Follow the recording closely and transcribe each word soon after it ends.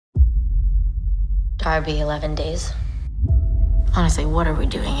Darby, 11 days. Honestly, what are we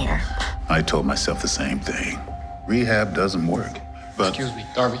doing here? I told myself the same thing. Rehab doesn't work, but... Excuse me,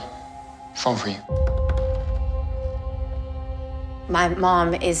 Darby. Phone for you. My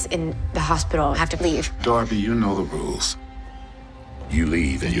mom is in the hospital. I have to leave. Darby, you know the rules. You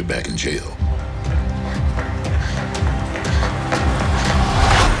leave and you're back in jail.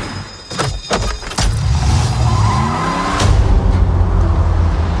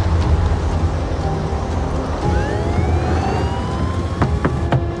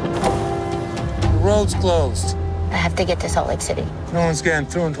 Road's closed. I have to get to Salt Lake City. No one's getting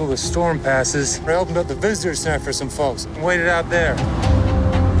through until the storm passes. I opened up the visitor center for some folks and waited out there.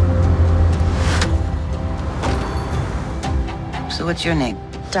 So what's your name?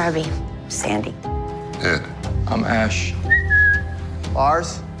 Darby. Sandy. Ed. I'm Ash.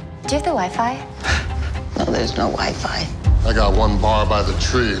 Bars? Do you have the Wi-Fi? No, there's no Wi-Fi. I got one bar by the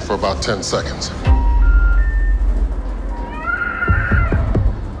tree for about 10 seconds.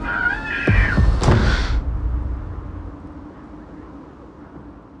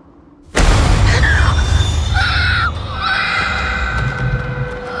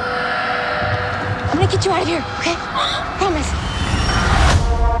 I'm gonna get you out of here, okay? Promise.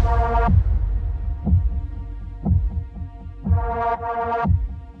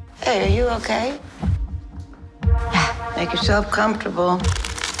 Hey, are you okay? Make yourself comfortable.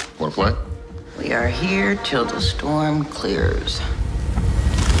 Wanna play? We are here till the storm clears.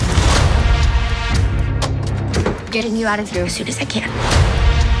 Getting you out of here as soon as I can.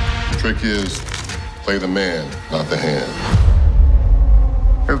 The trick is, play the man, not the hand.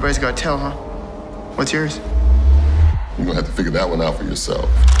 Everybody's got a tail, huh? What's yours? You're gonna have to figure that one out for yourself.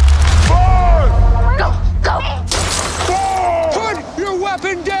 Go! Go! Put your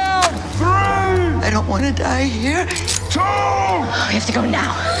weapon down! 3! I don't want to die here. 2! We have to go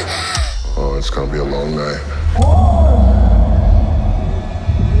now. Oh, it's gonna be a long night.